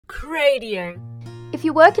Radio. If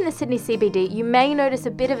you work in the Sydney CBD, you may notice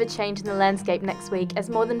a bit of a change in the landscape next week as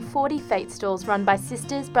more than 40 faith stalls run by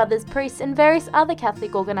sisters, brothers, priests and various other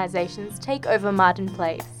Catholic organisations take over Martin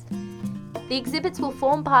Place. The exhibits will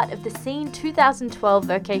form part of the Scene 2012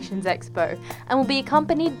 Vocations Expo and will be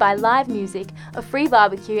accompanied by live music, a free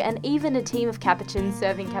barbecue and even a team of Capuchins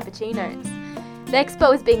serving cappuccinos. The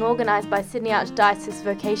expo is being organised by Sydney Archdiocese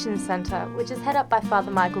Vocations Centre, which is head up by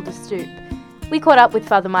Father Michael de Stoop. We caught up with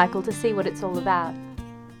Father Michael to see what it's all about.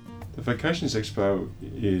 The Vocations Expo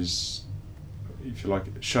is, if you like,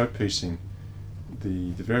 showpiecing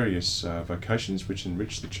the various vocations which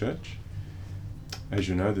enrich the church. As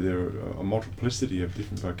you know, there are a multiplicity of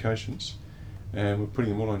different vocations, and we're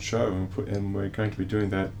putting them all on show, and we're going to be doing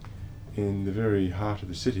that in the very heart of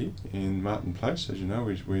the city, in Martin Place. As you know,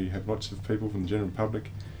 we have lots of people from the general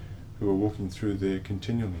public who are walking through there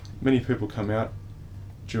continually. Many people come out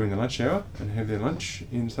during the lunch hour and have their lunch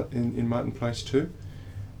in Martin Place too.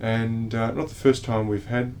 And not the first time we've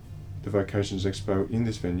had the Vocations Expo in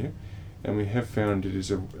this venue, and we have found it is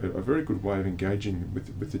a very good way of engaging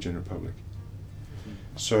with the general public.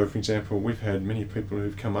 So, for example, we've had many people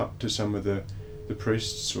who've come up to some of the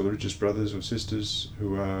priests or the religious brothers or sisters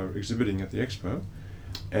who are exhibiting at the expo,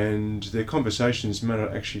 and their conversations may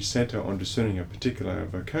not actually centre on discerning a particular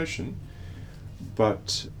vocation,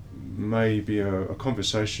 but may be a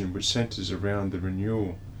conversation which centres around the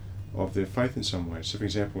renewal of their faith in some way. So, for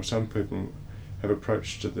example, some people have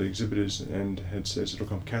approached the exhibitors and had said,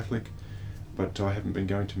 "Look, I'm Catholic, but I haven't been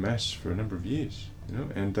going to Mass for a number of years,"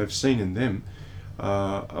 and they've seen in them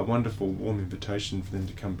a wonderful, warm invitation for them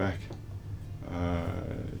to come back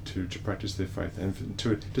to practice their faith and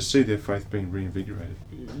to see their faith being reinvigorated.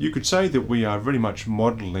 You could say that we are very much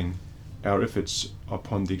modelling our efforts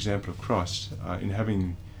upon the example of Christ in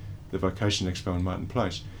having the Vocation Expo in Martin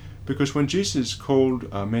Place, because when Jesus called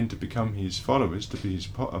men to become his followers, to be his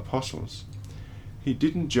apostles, he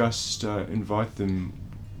didn't just invite them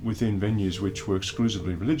within venues which were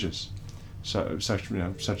exclusively religious,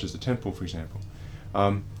 such as the temple, for example.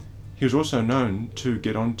 He was also known to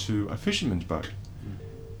get onto a fisherman's boat.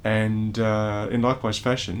 And in likewise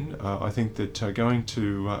fashion, I think that going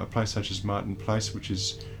to a place such as Martin Place, which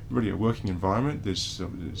is really a working environment, there's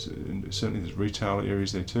certainly there's retail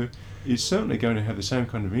areas there too, is certainly going to have the same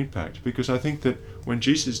kind of impact, because I think that when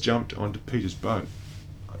Jesus jumped onto Peter's boat,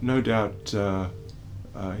 no doubt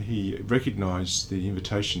he recognised the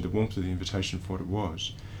invitation, the warmth of the invitation for what it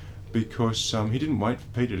was, because he didn't wait for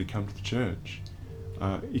Peter to come to the church.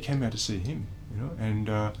 He came out to see him, and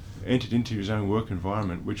entered into his own work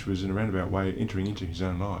environment, which was in a roundabout way entering into his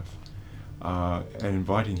own life and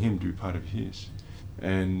inviting him to be part of his.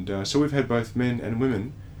 And so we've had both men and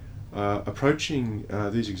women approaching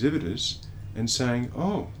these exhibitors and saying,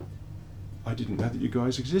 "Oh, I didn't know that you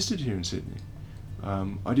guys existed here in Sydney.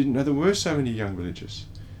 I didn't know there were so many young religious."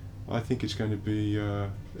 I think it's going to be,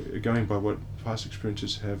 going by what past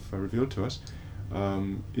experiences have revealed to us,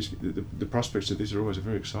 the prospects of this are always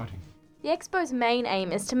very exciting. The expo's main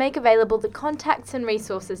aim is to make available the contacts and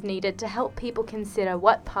resources needed to help people consider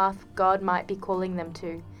what path God might be calling them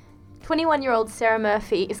to. 21-year-old Sarah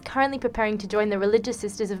Murphy is currently preparing to join the Religious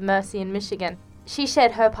Sisters of Mercy in Michigan. She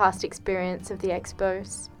shared her past experience of the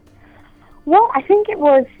expos. Well, I think it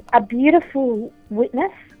was a beautiful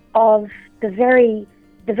witness of the very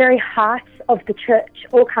heart of the church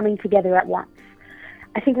all coming together at once.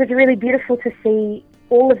 I think it was really beautiful to see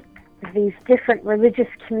all of these different religious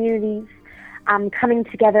communities coming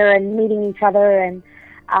together and meeting each other, and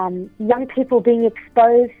young people being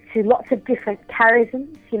exposed to lots of different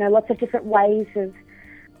charisms, lots of different ways of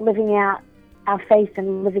living out our faith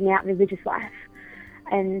and living out religious life.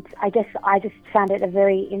 And I guess I just found it a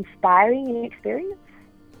very inspiring experience.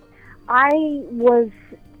 I was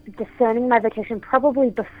discerning my vocation probably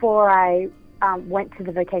before I went to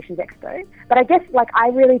the Vocations Expo, but I guess I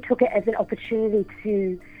really took it as an opportunity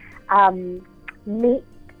to meet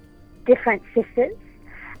different sisters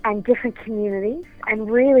and different communities and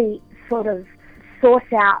really sort of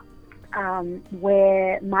source out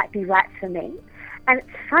where might be right for me. And it's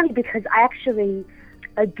funny because I actually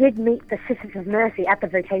did meet the Sisters of Mercy at the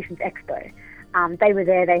Vocations Expo. They were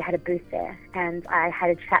there, they had a booth there, and I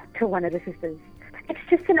had a chat to one of the sisters. It's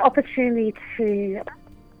just an opportunity to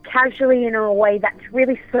casually, in a way that's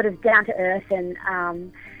really sort of down to earth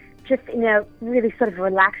and just in a really sort of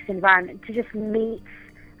relaxed environment, to just meet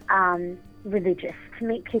religious, to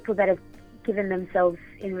meet people that have given themselves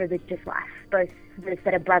in religious life, both those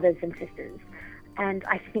that are brothers and sisters. And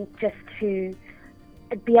I think just to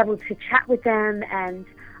be able to chat with them and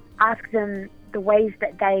ask them the ways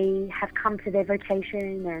that they have come to their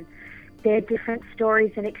vocation, and their different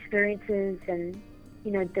stories and experiences, and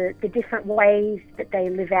the different ways that they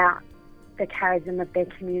live out the charism of their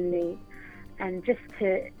community, and just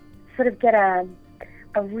to sort of get a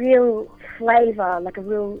real flavour, like a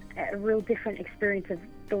real different experience of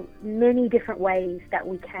the many different ways that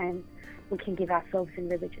we can give ourselves in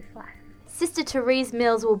religious life. Sister Therese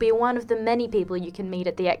Mills will be one of the many people you can meet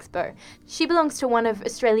at the expo. She belongs to one of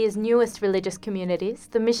Australia's newest religious communities,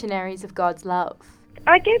 the Missionaries of God's Love.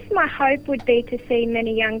 I guess my hope would be to see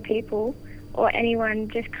many young people or anyone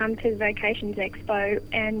just come to the Vocations Expo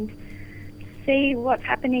and see what's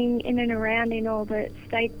happening in and around in all the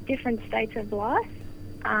different states of life.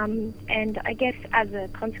 And I guess as a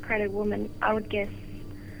consecrated woman, I'd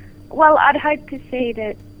hope to see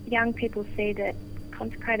that young people see that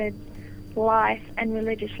consecrated life and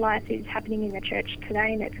religious life is happening in the church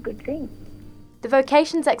today, and it's a good thing. The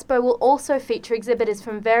Vocations Expo will also feature exhibitors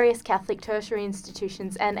from various Catholic tertiary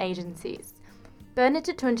institutions and agencies.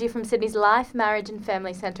 Bernadette Tunji from Sydney's Life, Marriage and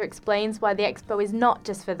Family Centre explains why the expo is not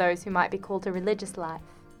just for those who might be called to religious life.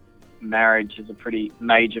 Marriage is a pretty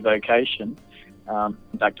major vocation.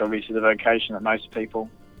 In fact, obviously the vocation that most people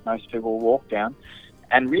walk down.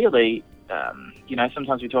 And really,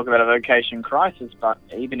 sometimes we talk about a vocation crisis, but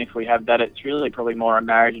even if we have that, it's really probably more a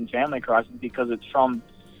marriage and family crisis, because it's from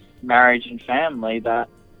marriage and family that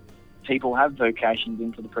people have vocations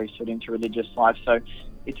into the priesthood, into religious life. So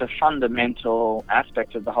it's a fundamental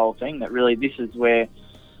aspect of the whole thing, that really this is where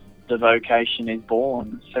the vocation is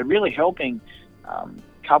born. So really helping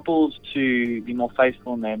couples to be more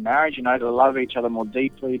faithful in their marriage, to love each other more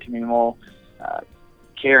deeply, to be more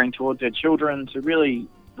caring towards their children, to really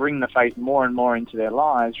bring the faith more and more into their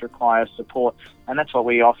lives requires support. And that's what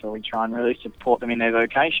we offer. We try and really support them in their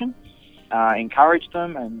vocation, encourage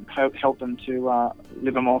them, and help them to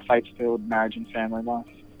live a more faith-filled marriage and family life.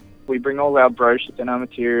 We bring all our brochures and our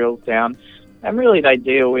materials down, and really they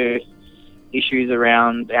deal with issues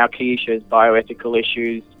around our key issues, bioethical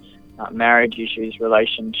issues, marriage issues,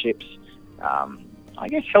 relationships,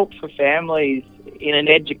 help for families in an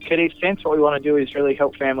educative sense. What we want to do is really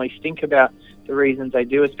help families think about the reasons they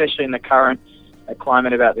do, especially in the current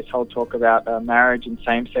climate about this whole talk about marriage and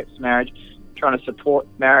same-sex marriage, trying to support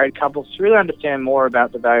married couples to really understand more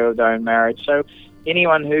about the value of their own marriage. So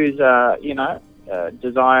anyone who's,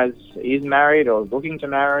 is married or looking to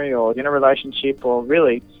marry or in a relationship or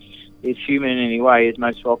really is human in any way is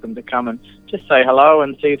most welcome to come and just say hello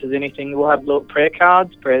and see if there's anything. We'll have little prayer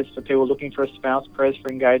cards, prayers for people looking for a spouse, prayers for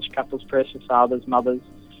engaged couples, prayers for fathers, mothers.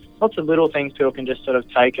 Lots of little things people can just sort of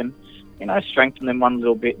take and, strengthen them one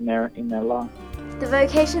little bit in their life. The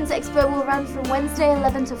Vocations Expo will run from Wednesday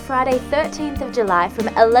 11 to Friday 13th of July from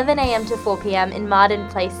 11 a.m. to 4 p.m. in Martin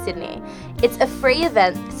Place, Sydney. It's a free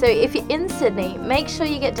event, so if you're in Sydney, make sure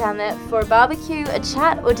you get down there for a barbecue, a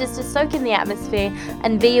chat, or just to soak in the atmosphere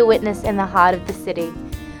and be a witness in the heart of the city.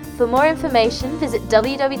 For more information, visit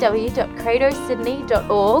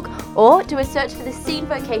www.cradosydney.org or do a search for the Seed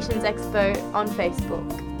Vocations Expo on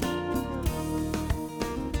Facebook.